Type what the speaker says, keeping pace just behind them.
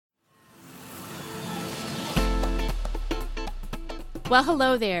Well,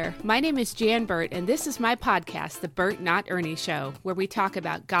 hello there. My name is Jan Burt, and this is my podcast, The Burt Not Ernie Show, where we talk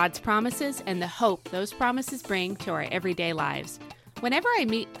about God's promises and the hope those promises bring to our everyday lives. Whenever I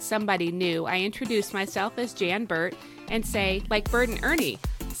meet somebody new, I introduce myself as Jan Burt and say, like Burt and Ernie,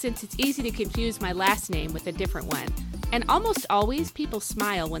 since it's easy to confuse my last name with a different one. And almost always people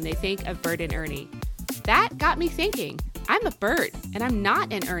smile when they think of Burt and Ernie. That got me thinking, I'm a Burt and I'm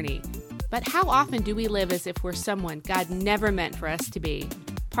not an Ernie. But how often do we live as if we're someone God never meant for us to be?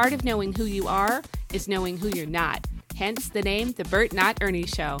 Part of knowing who you are is knowing who you're not. Hence the name, The Burt Not Ernie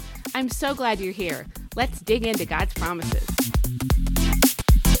Show. I'm so glad you're here. Let's dig into God's promises.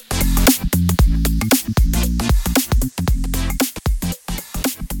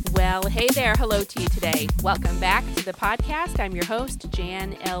 Well, hey there. Hello to you today. Welcome back to the podcast. I'm your host,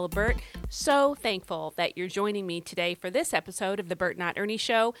 Jan L. Burt. So thankful that you're joining me today for this episode of The Burt Not Ernie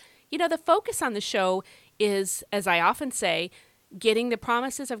Show. You know, the focus on the show is, as I often say, getting the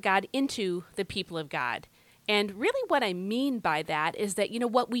promises of God into the people of God. And really what I mean by that is that,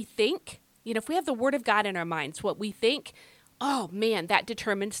 what we think, if we have the Word of God in our minds, what we think, oh man, that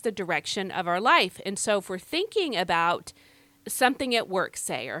determines the direction of our life. And so if we're thinking about something at work,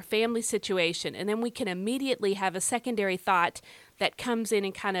 say, or a family situation, and then we can immediately have a secondary thought that comes in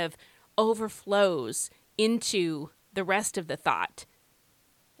and kind of overflows into the rest of the thought.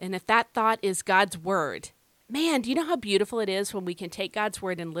 And if that thought is God's word, man, do you know how beautiful it is when we can take God's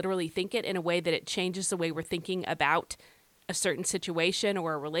word and literally think it in a way that it changes the way we're thinking about a certain situation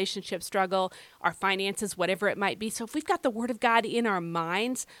or a relationship struggle, our finances, whatever it might be. So if we've got the word of God in our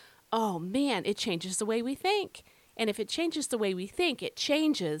minds, oh man, it changes the way we think. And if it changes the way we think, it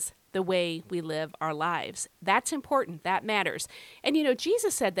changes the way we live our lives. That's important. That matters. And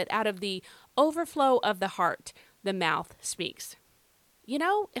Jesus said that out of the overflow of the heart, the mouth speaks.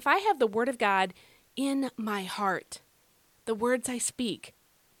 If I have the word of God in my heart, the words I speak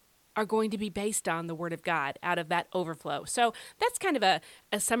are going to be based on the word of God out of that overflow. So that's kind of a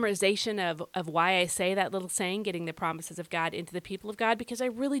summarization of why I say that little saying, getting the promises of God into the people of God, because I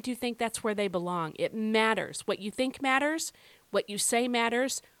really do think that's where they belong. It matters. What you think matters, what you say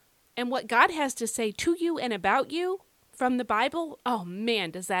matters, and what God has to say to you and about you from the Bible, oh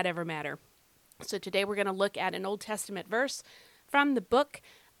man, does that ever matter. So today we're going to look at an Old Testament verse from the book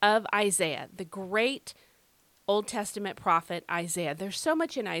of Isaiah, the great Old Testament prophet Isaiah. There's so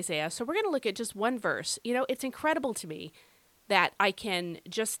much in Isaiah, so we're going to look at just one verse. It's incredible to me that I can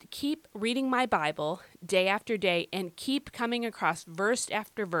just keep reading my Bible day after day and keep coming across verse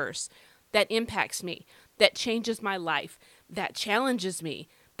after verse that impacts me, that changes my life, that challenges me,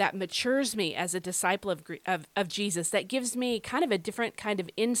 that matures me as a disciple of Jesus, that gives me kind of a different kind of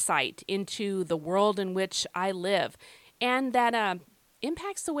insight into the world in which I live. And that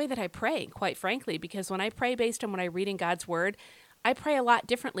impacts the way that I pray, quite frankly, because when I pray based on what I read in God's Word, I pray a lot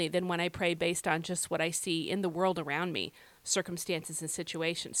differently than when I pray based on just what I see in the world around me, circumstances and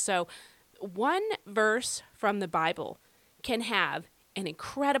situations. So one verse from the Bible can have an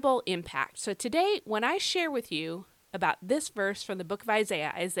incredible impact. So today, when I share with you about this verse from the book of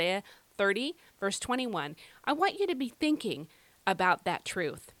Isaiah, Isaiah 30, verse 21, I want you to be thinking about that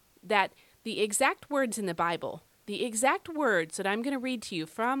truth, that the exact words in the Bible, the exact words that I'm going to read to you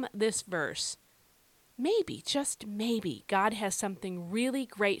from this verse, maybe, just maybe, God has something really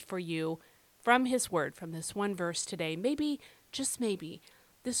great for you from His Word, from this one verse today. Maybe, just maybe,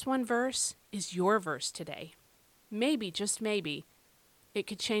 this one verse is your verse today. Maybe, just maybe, it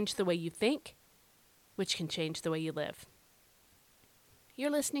could change the way you think, which can change the way you live. You're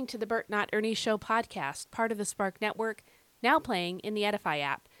listening to the Burt Not Ernie Show podcast, part of the Spark Network, now playing in the Edify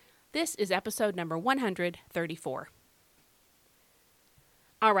app. This is episode number 134.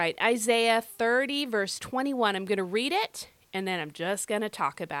 All right, Isaiah 30, verse 21. I'm going to read it, and then I'm just going to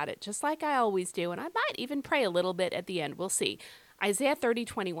talk about it, just like I always do, and I might even pray a little bit at the end. We'll see. Isaiah 30,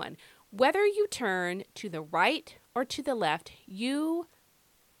 21. Whether you turn to the right or to the left, you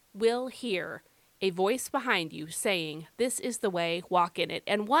will hear a voice behind you saying, "This is the way, walk in it."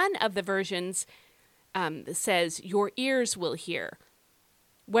 And one of the versions says, "Your ears will hear."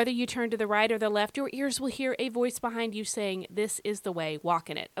 Whether you turn to the right or the left, your ears will hear a voice behind you saying, "This is the way, walk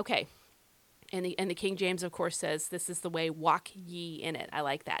in it." Okay. And the King James, of course, says, "This is the way, walk ye in it." I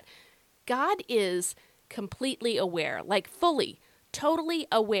like that. God is completely aware, like fully, totally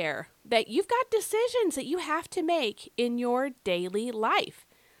aware that you've got decisions that you have to make in your daily life.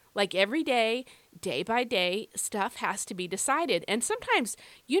 Like every day, day by day, stuff has to be decided. And sometimes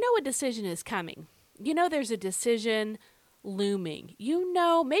a decision is coming. There's a decision looming.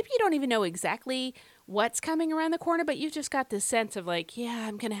 Maybe you don't even know exactly what's coming around the corner, but you've just got this sense of like,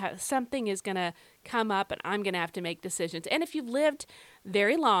 yeah, something is going to come up and I'm going to have to make decisions. And if you've lived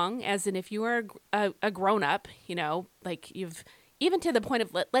very long, as in if you are a grown up, like you've, even to the point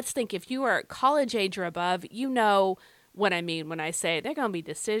of, let's think if you are college age or above, you know what I mean when I say there are going to be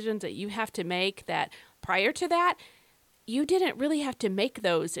decisions that you have to make that prior to that, you didn't really have to make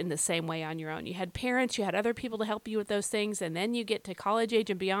those in the same way on your own. You had parents, you had other people to help you with those things, and then you get to college age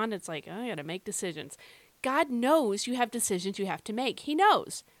and beyond, it's like, oh, I got to make decisions. God knows you have decisions you have to make. He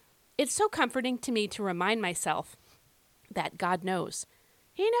knows. It's so comforting to me to remind myself that God knows.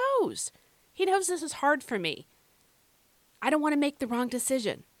 He knows. He knows this is hard for me. I don't want to make the wrong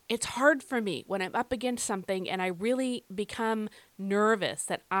decision. It's hard for me when I'm up against something and I really become nervous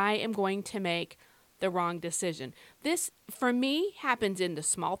that I am going to make the wrong decision. This, for me, happens in the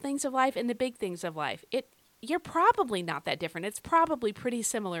small things of life and the big things of life. You're probably not that different. It's probably pretty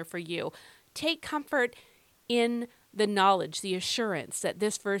similar for you. Take comfort in the knowledge, the assurance that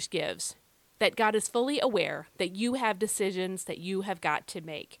this verse gives, that God is fully aware that you have decisions that you have got to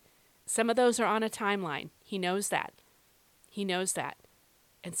make. Some of those are on a timeline. He knows that. He knows that.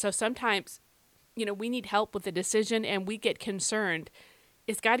 And so sometimes, we need help with the decision and we get concerned.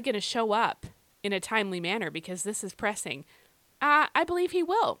 Is God going to show up in a timely manner because this is pressing? I believe he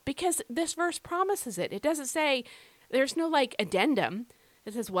will, because this verse promises it. It doesn't say, there's no addendum.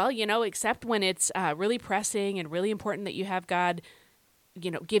 It says, well, except when it's really pressing and really important that you have God,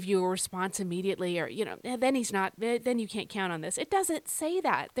 give you a response immediately, or, then then you can't count on this. It doesn't say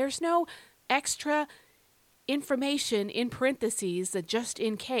that. There's no extra information in parentheses that just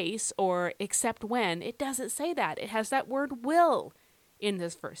in case or except when. It doesn't say that. It has that word will in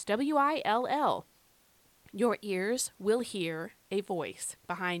this verse, W-I-L-L. Your ears will hear a voice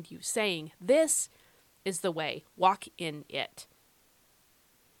behind you saying, this is the way, walk in it.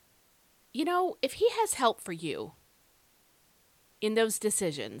 If he has help for you in those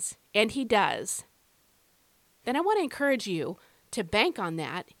decisions, and he does, then I want to encourage you to bank on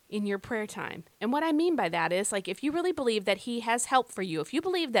that in your prayer time. And what I mean by that is, if you really believe that he has help for you, if you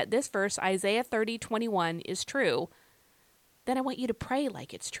believe that this verse, Isaiah 30:21, is true, then I want you to pray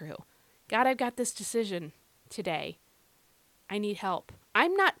like it's true. God, I've got this decision today. I need help.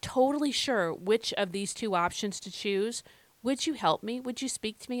 I'm not totally sure which of these two options to choose. Would you help me? Would you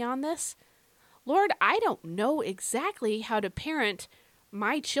speak to me on this? Lord, I don't know exactly how to parent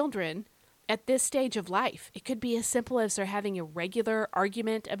my children at this stage of life. It could be as simple as they're having a regular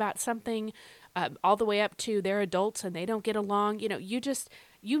argument about something, all the way up to they're adults and they don't get along.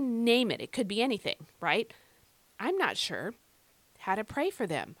 You name it. It could be anything, right? I'm not sure how to pray for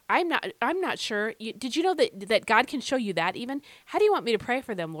them. I'm not sure. Did you know that God can show you that even? How do you want me to pray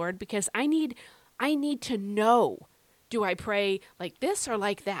for them, Lord? Because I need to know. Do I pray like this or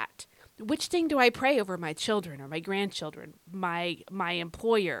like that? Which thing do I pray over my children or my grandchildren, my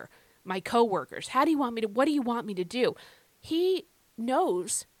employer, my coworkers? What do you want me to do? He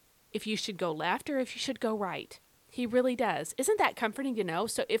knows if you should go left or if you should go right. He really does. Isn't that comforting to know?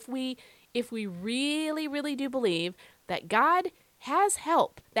 So if we really, really do believe that God has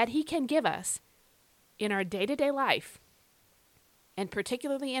help that he can give us in our day-to-day life, and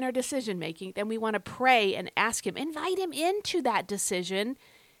particularly in our decision making, then we want to pray and ask him, invite him into that decision,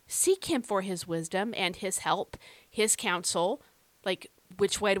 seek him for his wisdom and his help, his counsel.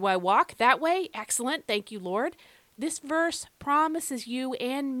 Which way do I walk? That way? Excellent. Thank you, Lord. This verse promises you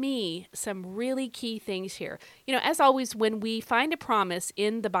and me some really key things here. As always, when we find a promise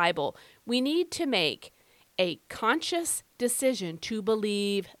in the Bible, we need to make a conscious decision to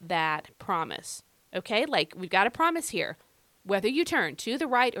believe that promise. Okay? We've got a promise here. Whether you turn to the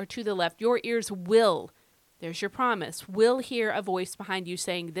right or to the left, your ears will, there's your promise, will hear a voice behind you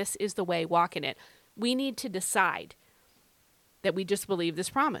saying, this is the way, walk in it. We need to decide that we just believe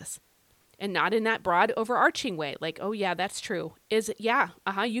this promise. And not in that broad overarching way, oh yeah, that's true.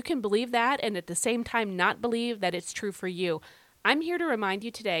 You can believe that and at the same time not believe that it's true for you. I'm here to remind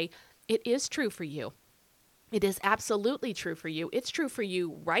you today, it is true for you. It is absolutely true for you. It's true for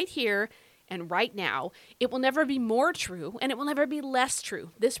you right here and right now. It will never be more true and it will never be less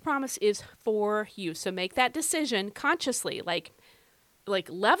true. This promise is for you. So make that decision consciously,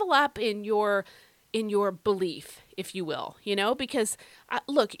 level up in your belief, if you will, because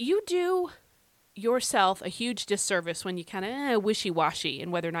look, you do yourself a huge disservice when you kind of wishy-washy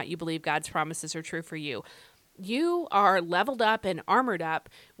in whether or not you believe God's promises are true for you. You are leveled up and armored up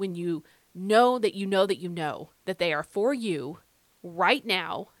when you know that they are for you right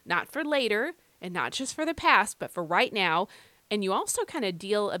now, not for later and not just for the past, but for right now. And you also kind of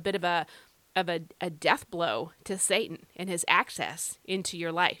deal a bit of a death blow to Satan and his access into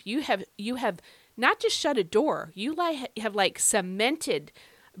your life. You have not just shut a door. You have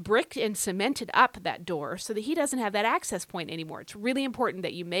bricked and cemented up that door so that he doesn't have that access point anymore. It's really important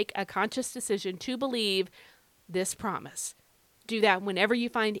that you make a conscious decision to believe this promise. Do that whenever you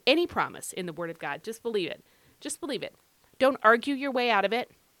find any promise in the Word of God. Just believe it. Just believe it. Don't argue your way out of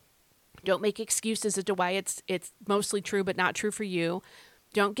it. Don't make excuses as to why it's mostly true but not true for you.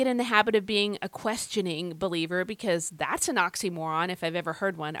 Don't get in the habit of being a questioning believer, because that's an oxymoron if I've ever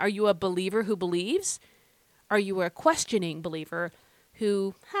heard one. Are you a believer who believes? Are you a questioning believer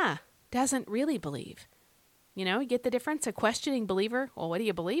who, doesn't really believe? You get the difference? A questioning believer? Well, what do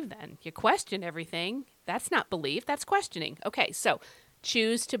you believe then? You question everything. That's not belief. That's questioning. Okay, so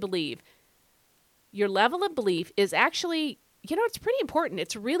choose to believe. Your level of belief is actually, it's pretty important.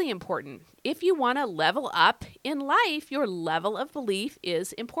 It's really important. If you want to level up in life, your level of belief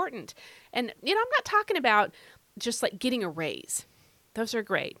is important. And, I'm not talking about just like getting a raise. Those are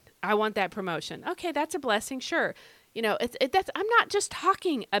great. I want that promotion. Okay, that's a blessing. Sure. I'm not just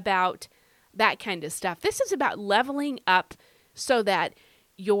talking about that kind of stuff. This is about leveling up so that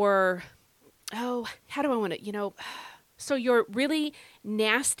your so your really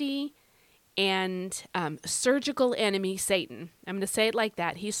nasty and surgical enemy, Satan. I'm going to say it like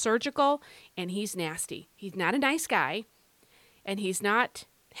that. He's surgical and he's nasty. He's not a nice guy, and he's not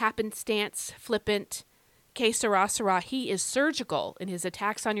happenstance, flippant, que sera, sera. He is surgical in his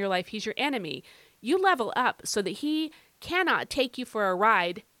attacks on your life. He's your enemy. You level up so that he cannot take you for a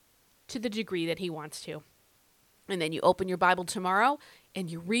ride to the degree that he wants to. And then you open your Bible tomorrow and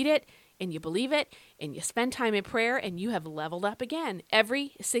you read it and you believe it and you spend time in prayer, and you have leveled up again.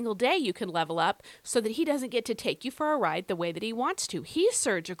 Every single day you can level up so that he doesn't get to take you for a ride the way that he wants to. He's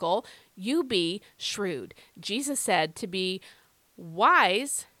surgical. You be shrewd. Jesus said to be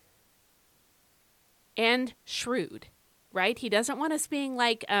wise and shrewd, right? He doesn't want us being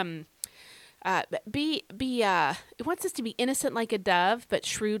like, it wants us to be innocent like a dove, but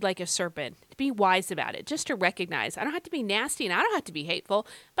shrewd like a serpent. To be wise about it, just to recognize I don't have to be nasty and I don't have to be hateful,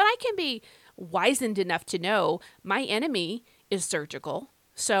 but I can be wizened enough to know my enemy is surgical.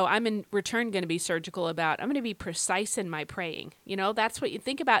 So I'm in return going to be surgical I'm going to be precise in my praying. That's what you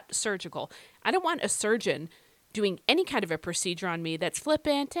think about surgical. I don't want a surgeon doing any kind of a procedure on me that's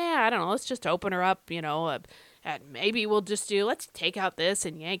flippant. I don't know, let's just open her up, and maybe we'll just let's take out this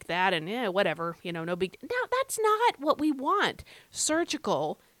and yank that and whatever, no big. No, that's not what we want.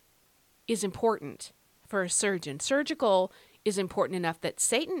 Surgical is important for a surgeon. Surgical is important enough that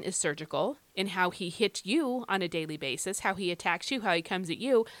Satan is surgical in how he hits you on a daily basis, how he attacks you, how he comes at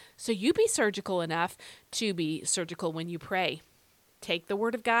you. So you be surgical enough to be surgical when you pray. Take the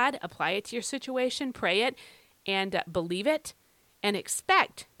Word of God, apply it to your situation, pray it, and believe it, and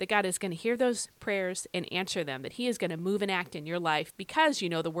expect that God is going to hear those prayers and answer them, that he is going to move and act in your life because you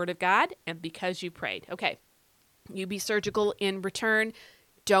know the Word of God and because you prayed. Okay, you be surgical in return.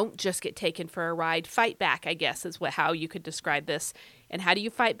 Don't just get taken for a ride. Fight back, I guess, is how you could describe this. And how do you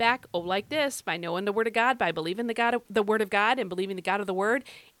fight back? Oh, like this, by knowing the Word of God, by believing the Word of God and believing the God of the Word,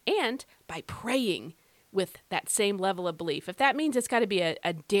 and by praying with that same level of belief. If that means it's got to be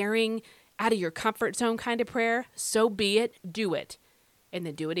a daring, out of your comfort zone kind of prayer, so be it. Do it. And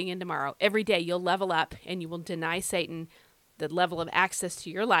then do it again tomorrow. Every day you'll level up and you will deny Satan the level of access to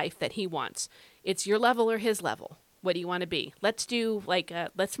your life that he wants. It's your level or his level. What do you want to be? Let's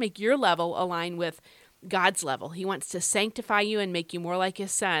make your level align with God's level. He wants to sanctify you and make you more like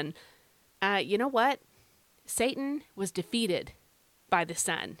his son. You know what? Satan was defeated by the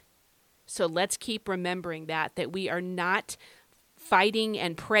Son. So let's keep remembering that we are not fighting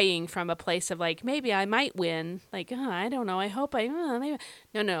and praying from a place of like, maybe I might win. Like, I don't know. I hope maybe.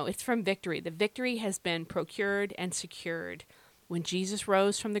 No, it's from victory. The victory has been procured and secured. When Jesus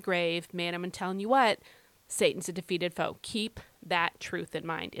rose from the grave, man, I'm telling you what, Satan's a defeated foe. Keep that truth in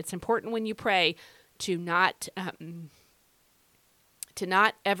mind. It's important when you pray to not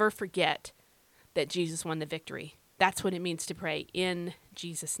ever forget that Jesus won the victory. That's what it means to pray in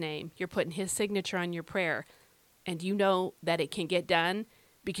Jesus' name. You're putting his signature on your prayer. And you know that it can get done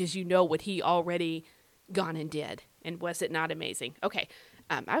because you know what he already gone and did. And was it not amazing? Okay,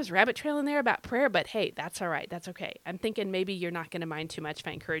 I was rabbit trailing there about prayer, but hey, that's all right. That's okay. I'm thinking maybe you're not going to mind too much if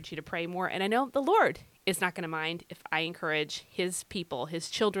I encourage you to pray more. And I know the Lord is not going to mind if I encourage his people, his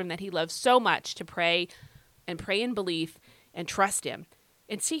children that he loves so much, to pray in belief and trust him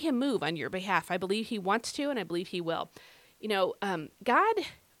and see him move on your behalf. I believe he wants to, and I believe he will. God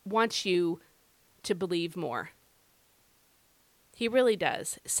wants you to believe more. He really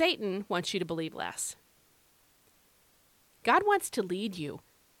does. Satan wants you to believe less. God wants to lead you.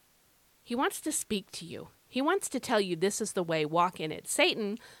 He wants to speak to you. He wants to tell you this is the way, walk in it.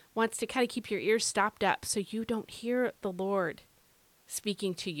 Satan wants to kind of keep your ears stopped up so you don't hear the Lord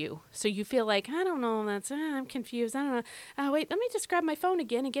speaking to you. So you feel like, I don't know, I'm confused. I don't know. Wait, let me just grab my phone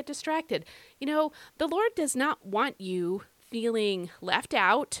again and get distracted. The Lord does not want you feeling left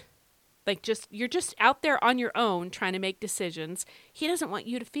out, like you're just out there on your own trying to make decisions. He doesn't want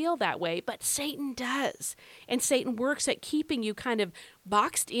you to feel that way, but Satan does. And Satan works at keeping you kind of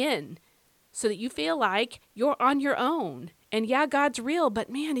boxed in so that you feel like you're on your own. And yeah, God's real, but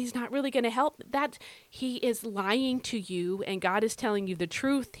man, he's not really going to help. That he is lying to you, and God is telling you the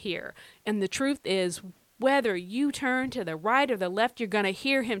truth here. And the truth is, whether you turn to the right or the left, you're going to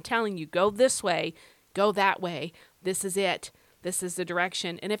hear him telling you, go this way, go that way. This is it. This is the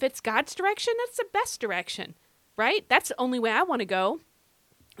direction. And if it's God's direction, that's the best direction, right? That's the only way I want to go.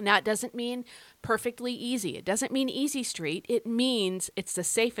 Now, it doesn't mean perfectly easy. It doesn't mean easy street. It means it's the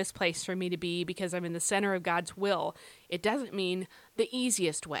safest place for me to be because I'm in the center of God's will. It doesn't mean the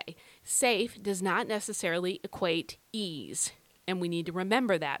easiest way. Safe does not necessarily equate ease. And we need to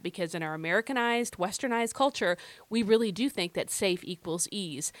remember that because in our Americanized, westernized culture, we really do think that safe equals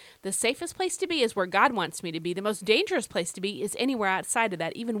ease. The safest place to be is where God wants me to be. The most dangerous place to be is anywhere outside of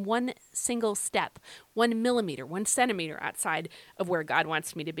that, even one single step, 1 millimeter, 1 centimeter outside of where God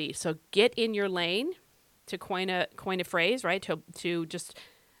wants me to be. So get in your lane, to coin a phrase, right? To just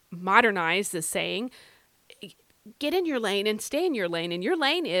modernize the saying, get in your lane and stay in your lane. And your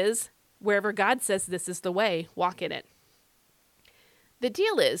lane is wherever God says this is the way, walk in it. The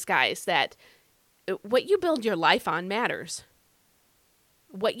deal is, guys, that what you build your life on matters.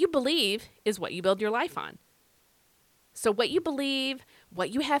 What you believe is what you build your life on. So what you believe,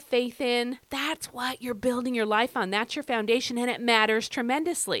 what you have faith in, that's what you're building your life on. That's your foundation, and it matters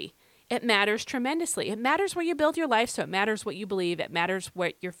tremendously. It matters tremendously. It matters where you build your life, so it matters what you believe. It matters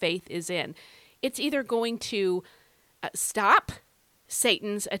what your faith is in. It's either going to stop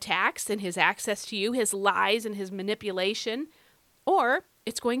Satan's attacks and his access to you, his lies and his manipulation, or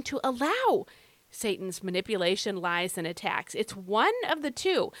it's going to allow Satan's manipulation, lies, and attacks. It's one of the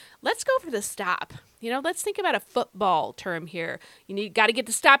two. Let's go for the stop. Let's think about a football term here. Got to get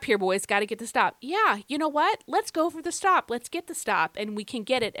the stop here, boys. Got to get the stop. Yeah, you know what? Let's go for the stop. Let's get the stop. And we can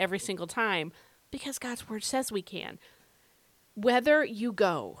get it every single time because God's word says we can. Whether you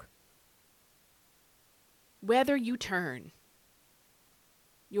go, whether you turn,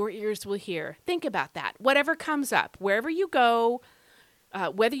 your ears will hear. Think about that. Whatever comes up, wherever you go,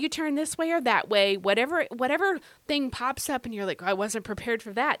 whether you turn this way or that way, whatever thing pops up and you're like, I wasn't prepared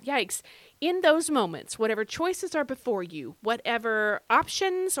for that. Yikes. In those moments, whatever choices are before you, whatever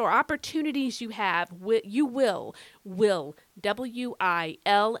options or opportunities you have, you will,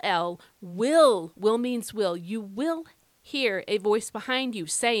 W-I-L-L, will means will. You will hear a voice behind you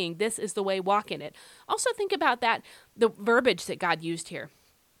saying, this is the way, walk in it. Also think about that, the verbiage that God used here.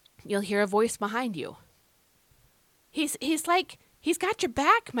 You'll hear a voice behind you. He's got your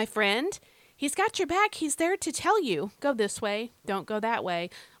back, my friend. He's got your back. He's there to tell you, go this way, don't go that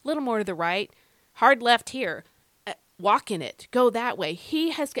way, a little more to the right, hard left here, walk in it, go that way. He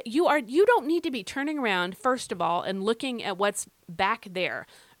has got, you don't need to be turning around, first of all, and looking at what's back there,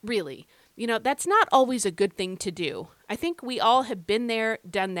 really. That's not always a good thing to do. I think we all have been there,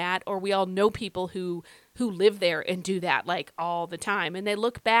 done that, or we all know people who live there and do that like all the time. And they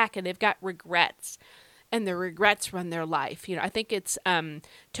look back and they've got regrets, and the regrets run their life. I think it's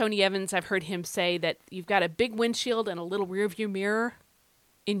Tony Evans. I've heard him say that you've got a big windshield and a little rearview mirror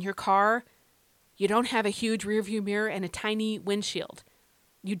in your car. You don't have a huge rearview mirror and a tiny windshield.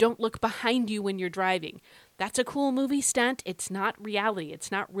 You don't look behind you when you're driving. That's a cool movie stunt. It's not reality.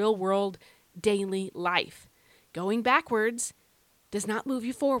 It's not real world daily life. Going backwards does not move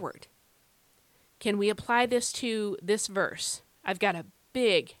you forward. Can we apply this to this verse? I've got a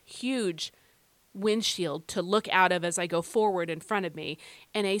big, huge windshield to look out of as I go forward in front of me,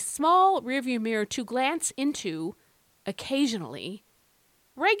 and a small rearview mirror to glance into occasionally,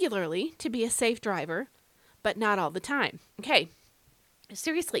 regularly, to be a safe driver, but not all the time. Okay,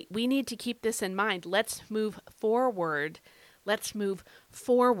 seriously, we need to keep this in mind. Let's move forward. Let's move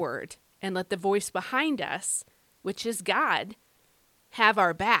forward and let the voice behind us, which is God, have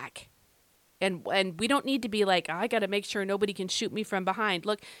our back. And we don't need to be like, I got to make sure nobody can shoot me from behind.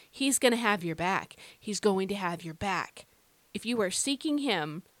 Look, he's going to have your back. He's going to have your back. If you are seeking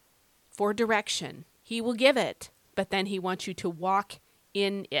him for direction, he will give it, but then he wants you to walk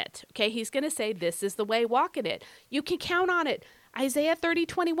in it. Okay, he's going to say, this is the way, walk in it. You can count on it. Isaiah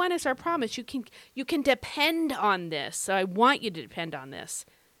 30:21 is our promise. You can depend on this. So I want you to depend on this.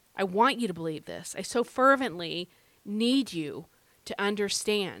 I want you to believe this. I so fervently need you to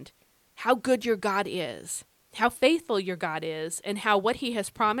understand how good your God is. how faithful your God is and how what he has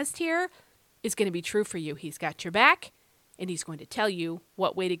promised here is going to be true for you. He's got your back and he's going to tell you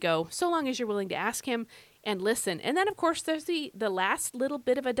what way to go, so long as you're willing to ask him and listen. And then, of course, there's the last little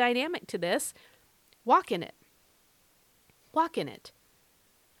bit of a dynamic to this. Walk in it. Walk in it.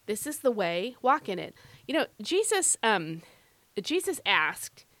 This is the way. Walk in it. You know, Jesus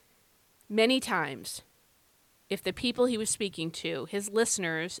asked many times if the people he was speaking to, his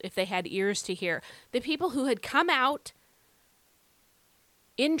listeners, if they had ears to hear, the people who had come out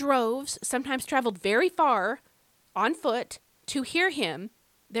in droves, sometimes traveled very far on foot to hear him,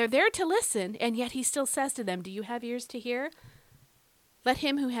 they're there to listen, and yet he still says to them, do you have ears to hear? Let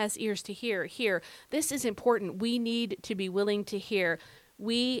him who has ears to hear, hear. This is important. We need to be willing to hear.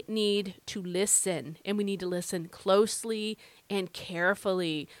 We need to listen, and we need to listen closely and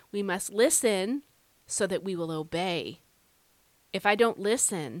carefully. We must listen so that we will obey. If I don't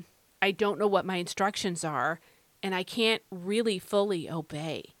listen, I don't know what my instructions are, and I can't really fully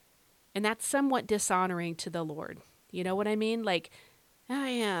obey. And that's somewhat dishonoring to the Lord. You know what I mean? Like, oh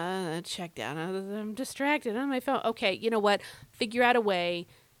yeah, checked out. I'm distracted on my phone. Okay, you know what? Figure out a way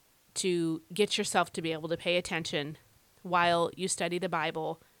to get yourself to be able to pay attention while you study the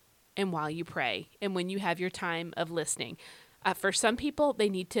Bible and while you pray and when you have your time of listening. For some people, they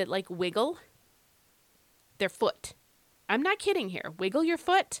need to like wiggle their foot. I'm not kidding here. Wiggle your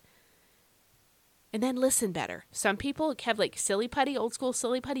foot and then listen better. Some people have like silly putty, old school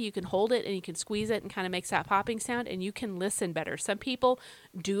silly putty. You can hold it and you can squeeze it and kind of makes that popping sound and you can listen better. Some people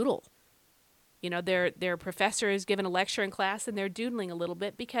doodle. You know, their professor is giving a lecture in class and they're doodling a little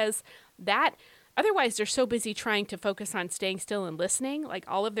bit because that, otherwise they're so busy trying to focus on staying still and listening. Like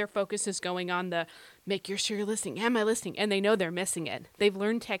all of their focus is going on the make sure you're listening. Am I listening? And they know they're missing it. They've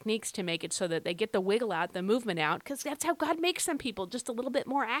learned techniques to make it so that they get the wiggle out, the movement out, because that's how God makes some people just a little bit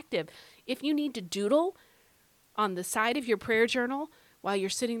more active. If you need to doodle on the side of your prayer journal while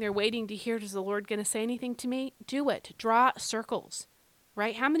you're sitting there waiting to hear, is the Lord going to say anything to me? Do it. Draw circles,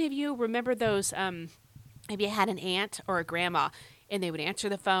 right? How many of you remember those, maybe you had an aunt or a grandma and they would answer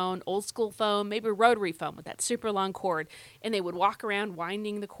the phone, old school phone, maybe a rotary phone with that super long cord, and they would walk around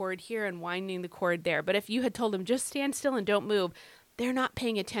winding the cord here and winding the cord there. But if you had told them, just stand still and don't move, they're not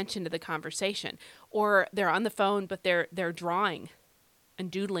paying attention to the conversation. Or they're on the phone, but they're drawing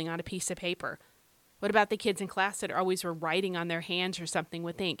and doodling on a piece of paper. What about the kids in class that always were writing on their hands or something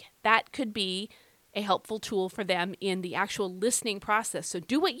with ink? That could be a helpful tool for them in the actual listening process. So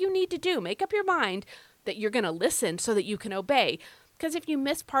do what you need to do. Make up your mind that you're going to listen so that you can obey. Because if you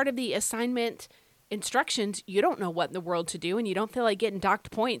miss part of the assignment instructions, you don't know what in the world to do, and you don't feel like getting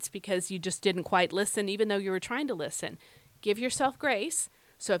docked points because you just didn't quite listen, even though you were trying to listen. Give yourself grace.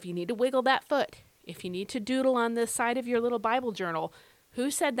 So if you need to wiggle that foot, if you need to doodle on the side of your little Bible journal,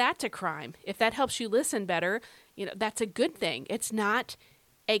 who said that's a crime? If that helps you listen better, you know, that's a good thing. It's not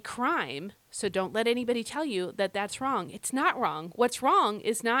a crime, so don't let anybody tell you that that's wrong. It's not wrong. What's wrong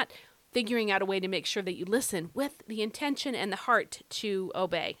is not figuring out a way to make sure that you listen with the intention and the heart to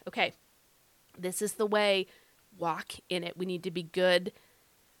obey. Okay, this is the way. Walk in it. We need to be good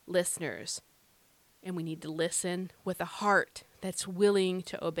listeners. And we need to listen with a heart that's willing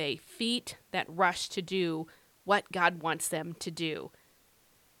to obey. Feet that rush to do what God wants them to do.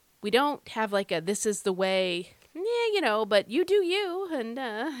 We don't have like a, this is the way, but you do you,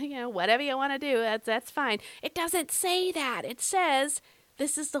 and, whatever you want to do, that's fine. It doesn't say that. It says,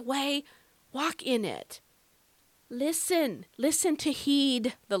 this is the way, walk in it. Listen to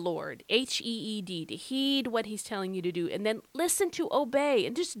heed the Lord, H-E-E-D, to heed what he's telling you to do, and then listen to obey,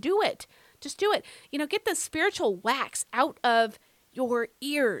 and just do it. Just do it. Get the spiritual wax out of your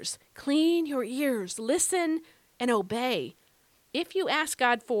ears. Clean your ears. Listen and obey. If you ask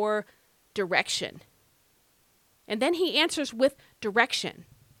God for direction, and then he answers with direction,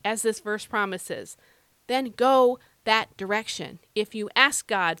 as this verse promises, then go that direction. If you ask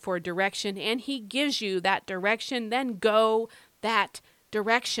God for direction and he gives you that direction, then go that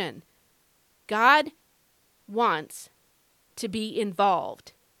direction. God wants to be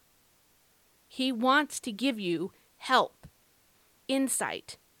involved. He wants to give you help,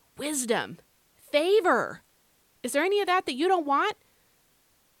 insight, wisdom, favor. Is there any of that you don't want?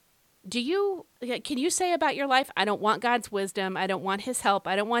 Can you say about your life, I don't want God's wisdom, I don't want his help,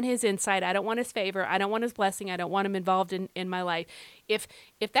 I don't want his insight, I don't want his favor, I don't want his blessing, I don't want him involved in my life? If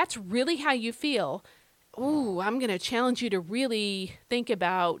that's really how you feel, I'm going to challenge you to really think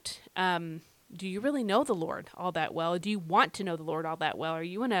about, do you really know the Lord all that well? Do you want to know the Lord all that well? Are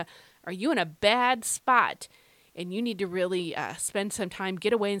you in a bad spot and you need to really spend some time,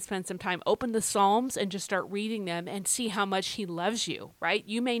 get away and spend some time, open the Psalms and just start reading them and see how much he loves you, right?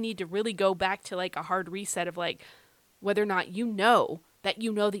 You may need to really go back to like a hard reset of like whether or not you know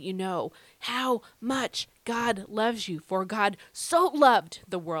how much God loves you. For God so loved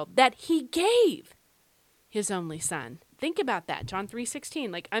the world that he gave his only son. Think about that. John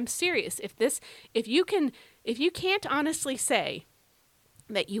 3:16. Like, I'm serious. If you can't honestly say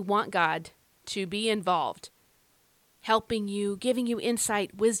that you want God to be involved, helping you, giving you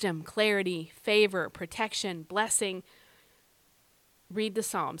insight, wisdom, clarity, favor, protection, blessing, read the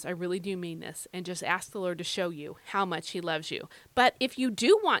Psalms. I really do mean this. And just ask the Lord to show you how much he loves you. But if you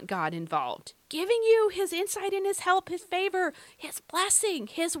do want God involved, giving you his insight and his help, his favor, his blessing,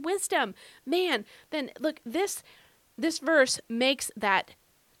 his wisdom, man, then look, this verse makes that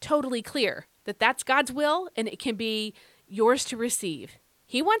totally clear, that that's God's will and it can be yours to receive.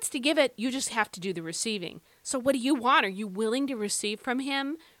 He wants to give it. You just have to do the receiving. So what do you want? Are you willing to receive from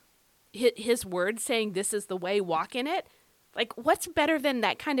him his word saying this is the way, walk in it? Like, what's better than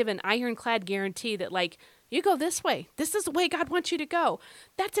that kind of an ironclad guarantee that, like, you go this way. This is the way God wants you to go.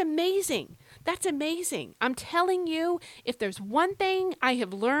 That's amazing. That's amazing. I'm telling you, if there's one thing I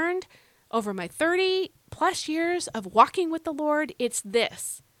have learned over my 30 plus years of walking with the Lord, it's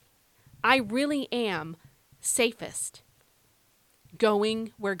this. I really am safest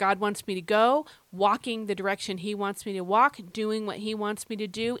going where God wants me to go, walking the direction he wants me to walk, doing what he wants me to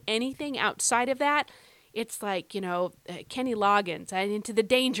do. Anything outside of that, it's like, Kenny Loggins, Into the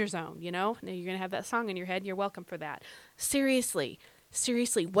Danger Zone, Now you're going to have that song in your head. And you're welcome for that. Seriously,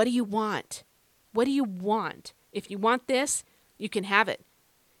 what do you want? What do you want? If you want this, you can have it.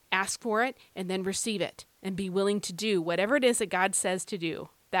 Ask for it and then receive it and be willing to do whatever it is that God says to do.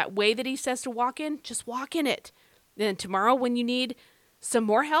 That way that he says to walk in, just walk in it. Then tomorrow when you need some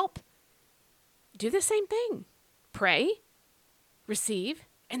more help, do the same thing. Pray, receive,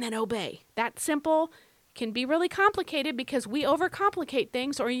 and then obey. That simple. Can be really complicated because we overcomplicate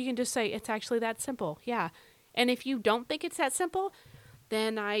things, or you can just say it's actually that simple. Yeah. And if you don't think it's that simple,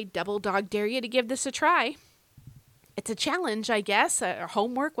 then I double dog dare you to give this a try. It's a challenge, I guess, or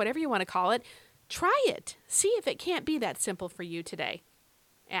homework, whatever you want to call it. Try it. See if it can't be that simple for you today.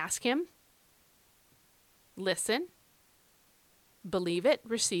 Ask him. Listen. Believe it,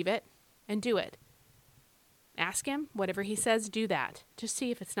 receive it, and do it. Ask him. Whatever he says, do that. Just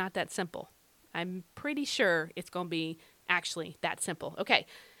see if it's not that simple. I'm pretty sure it's going to be actually that simple. Okay,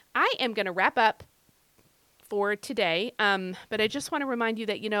 I am going to wrap up for today, but I just want to remind you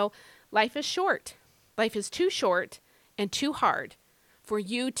that, life is short. Life is too short and too hard for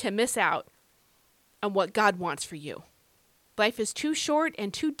you to miss out on what God wants for you. Life is too short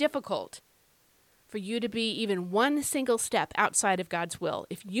and too difficult for you to be even one single step outside of God's will.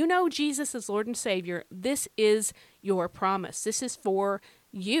 If you know Jesus as Lord and Savior, this is your promise. This is for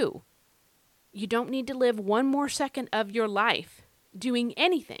you. You don't need to live one more second of your life doing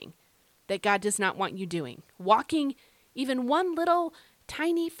anything that God does not want you doing. Walking even one little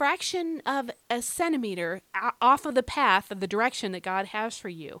tiny fraction of a centimeter off of the path of the direction that God has for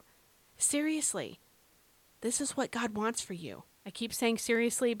you. Seriously, this is what God wants for you. I keep saying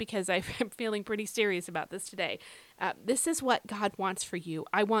seriously because I'm feeling pretty serious about this today. This is what God wants for you.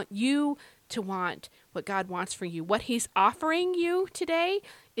 I want you to want what God wants for you. What he's offering you today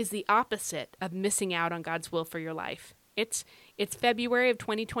is the opposite of missing out on God's will for your life. It's February of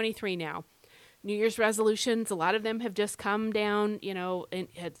 2023 now. New Year's resolutions, a lot of them have just come down, and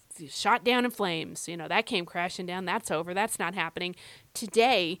had shot down in flames. That came crashing down. That's over. That's not happening.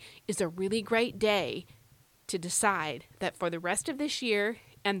 Today is a really great day to decide that for the rest of this year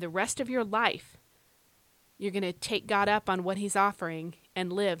and the rest of your life, you're going to take God up on what he's offering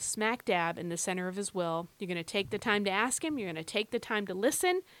and live smack dab in the center of his will. You're going to take the time to ask him. You're going to take the time to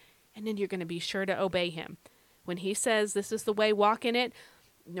listen, and then you're going to be sure to obey him. When he says this is the way, walk in it,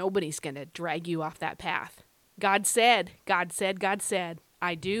 nobody's going to drag you off that path. God said, I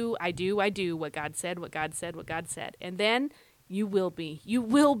do what God said. And then you will be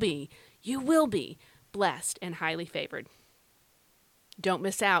blessed and highly favored. Don't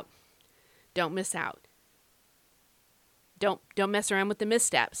miss out. Don't mess around with the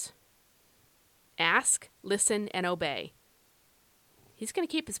missteps. Ask, listen, and obey. He's going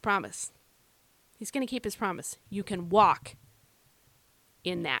to keep his promise. You can walk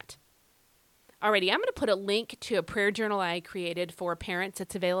in that. Alrighty, I'm going to put a link to a prayer journal I created for parents.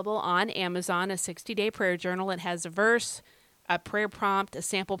 It's available on Amazon, a 60-day prayer journal. It has a verse, a prayer prompt, a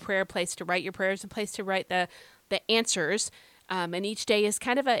sample prayer, place to write your prayers, a place to write the answers. And each day is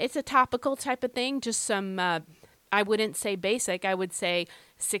it's a topical type of thing, just some, I wouldn't say basic, I would say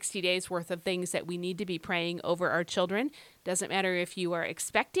 60 days worth of things that we need to be praying over our children. Doesn't matter if you are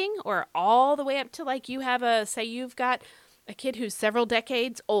expecting or all the way up to like you have say you've got a kid who's several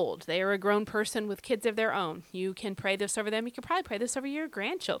decades old. They are a grown person with kids of their own. You can pray this over them. You can probably pray this over your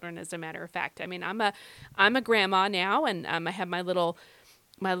grandchildren, as a matter of fact. I mean, I'm a grandma now, and I have my little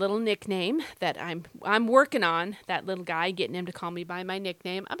nickname that I'm working on. That little guy, getting him to call me by my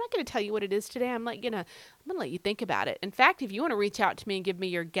nickname. I'm not going to tell you what it is today. I'm gonna let you think about it. In fact, if you want to reach out to me and give me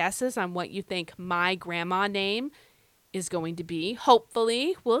your guesses on what you think my grandma name is going to be,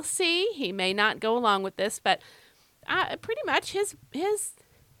 hopefully, we'll see. He may not go along with this, but pretty much his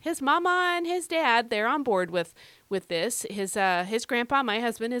mama and his dad, they're on board with this. His grandpa, my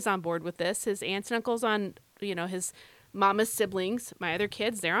husband, is on board with this. His aunts and uncles his mama's siblings, my other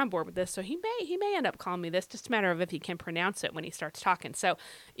kids, they're on board with this. So he may end up calling me this, just a matter of if he can pronounce it when he starts talking. So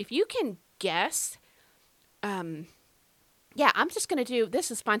if you can guess, I'm just going to do,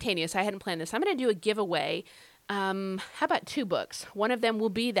 this is spontaneous. I hadn't planned this. I'm going to do a giveaway. How about 2 books? One of them will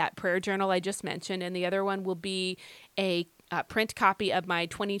be that prayer journal I just mentioned, and the other one will be a print copy of my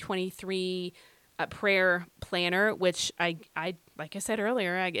 2023 prayer planner, which I like I said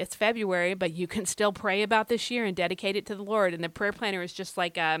earlier, it's February, but you can still pray about this year and dedicate it to the Lord. And the prayer planner is just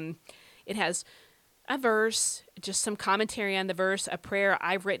like, it has a verse, just some commentary on the verse, a prayer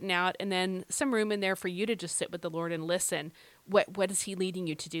I've written out, and then some room in there for you to just sit with the Lord and listen. What is he leading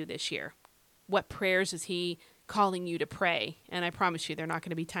you to do this year? What prayers is he calling you to pray? And I promise you, they're not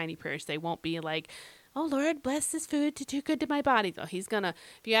going to be tiny prayers. They won't be like, oh, Lord, bless this food to do good to my body. So if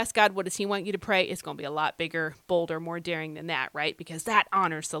you ask God, what does he want you to pray? It's going to be a lot bigger, bolder, more daring than that, right? Because that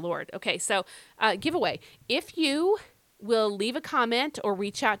honors the Lord. Okay, so giveaway. If you will leave a comment or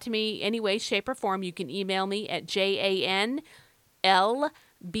reach out to me any way, shape, or form, you can email me at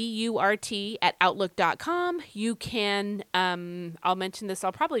janlburt@outlook.com. You can, I'll mention this,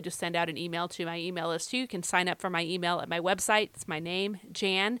 I'll probably just send out an email to my email list too. You can sign up for my email at my website. It's my name,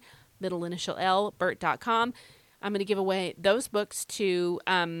 Jan, middle initial L, Burt.com. I'm going to give away those books to,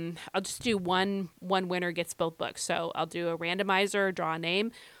 I'll just do one winner gets both books. So I'll do a randomizer, draw a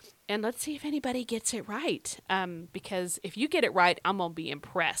name, and let's see if anybody gets it right. Because if you get it right, I'm going to be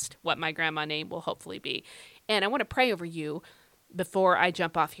impressed what my grandma name will hopefully be. And I want to pray over you before I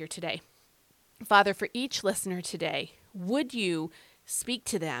jump off here today. Father, for each listener today, would you speak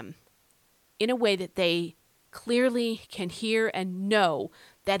to them in a way that they clearly can hear and know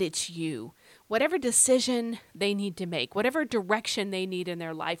that it's you? Whatever decision they need to make, whatever direction they need in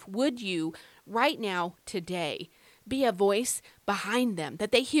their life, would you right now, today, be a voice behind them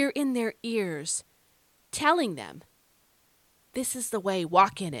that they hear in their ears, telling them, this is the way,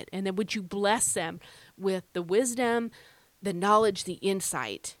 walk in it. And then would you bless them with the wisdom, the knowledge, the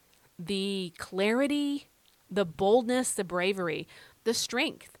insight, the clarity, the boldness, the bravery, the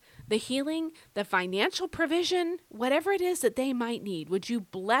strength, the healing, the financial provision, whatever it is that they might need. Would you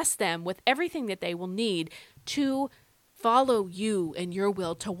bless them with everything that they will need to follow you and your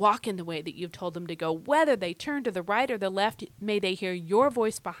will, to walk in the way that you've told them to go? Whether they turn to the right or the left, may they hear your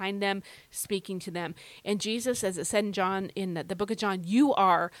voice behind them, speaking to them. And Jesus, as it said in the book of John, you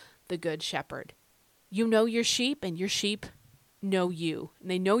are the good shepherd. You know your sheep, and your sheep know you. And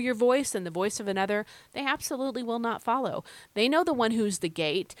they know your voice, and the voice of another they absolutely will not follow. They know the one who's the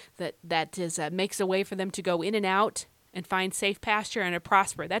gate that is makes a way for them to go in and out and find safe pasture and to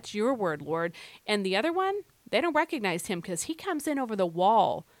prosper. That's your word, Lord. And the other one, they don't recognize him because he comes in over the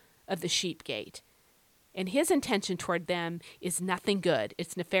wall of the sheep gate. And his intention toward them is nothing good.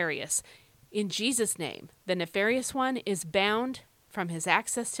 It's nefarious. In Jesus' name, the nefarious one is bound from his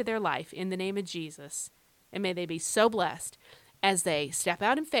access to their life in the name of Jesus. And may they be so blessed as they step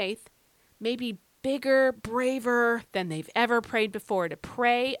out in faith, maybe bigger, braver than they've ever prayed before, to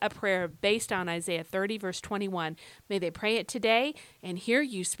pray a prayer based on Isaiah 30, verse 21. May they pray it today and hear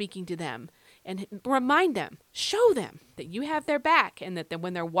you speaking to them. And remind them, show them that you have their back, and that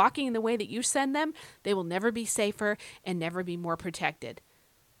when they're walking in the way that you send them, they will never be safer and never be more protected.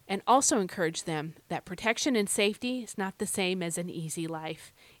 And also encourage them that protection and safety is not the same as an easy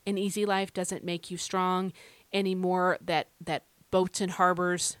life. An easy life doesn't make you strong any more that boats and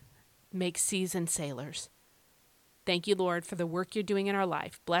harbors make seasoned sailors. Thank you, Lord, for the work you're doing in our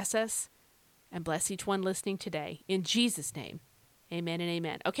life. Bless us and bless each one listening today. In Jesus' name, amen and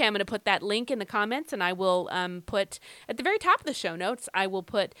amen. Okay, I'm going to put that link in the comments, and I will put at the very top of the show notes, I will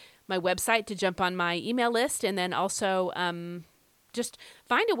put my website to jump on my email list, and then also just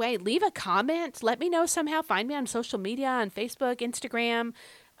find a way, leave a comment, let me know somehow, find me on social media, on Facebook, Instagram,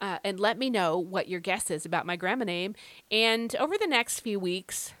 and let me know what your guess is about my grandma name. And over the next few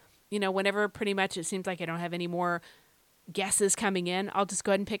weeks, whenever pretty much it seems like I don't have any more guesses coming in. I'll just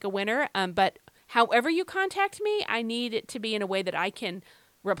go ahead and pick a winner. But however you contact me, I need it to be in a way that I can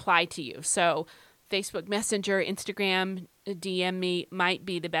reply to you. So Facebook Messenger, Instagram, DM me might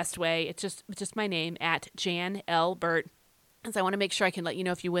be the best way. It's just my name at Jan L. Burt. As I want to make sure I can let you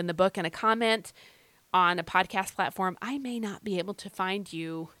know if you win the book, and a comment on a podcast platform, I may not be able to find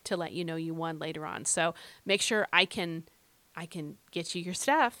you to let you know you won later on. So make sure I can get you your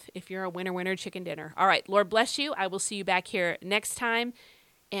stuff if you're a winner chicken dinner. All right. Lord bless you. I will see you back here next time.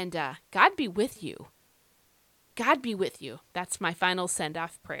 And God be with you. God be with you. That's my final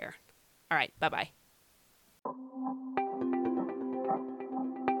send-off prayer. All right. Bye-bye.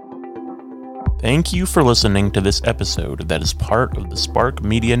 Thank you for listening to this episode that is part of the Spark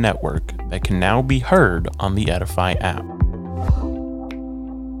Media Network that can now be heard on the Edify app.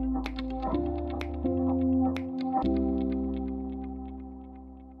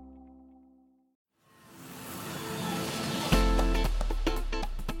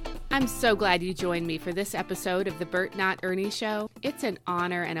 I'm so glad you joined me for this episode of the Burt Not Ernie Show. It's an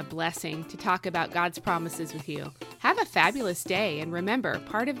honor and a blessing to talk about God's promises with you. Have a fabulous day, and remember,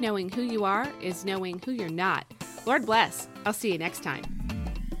 part of knowing who you are is knowing who you're not. Lord bless. I'll see you next time.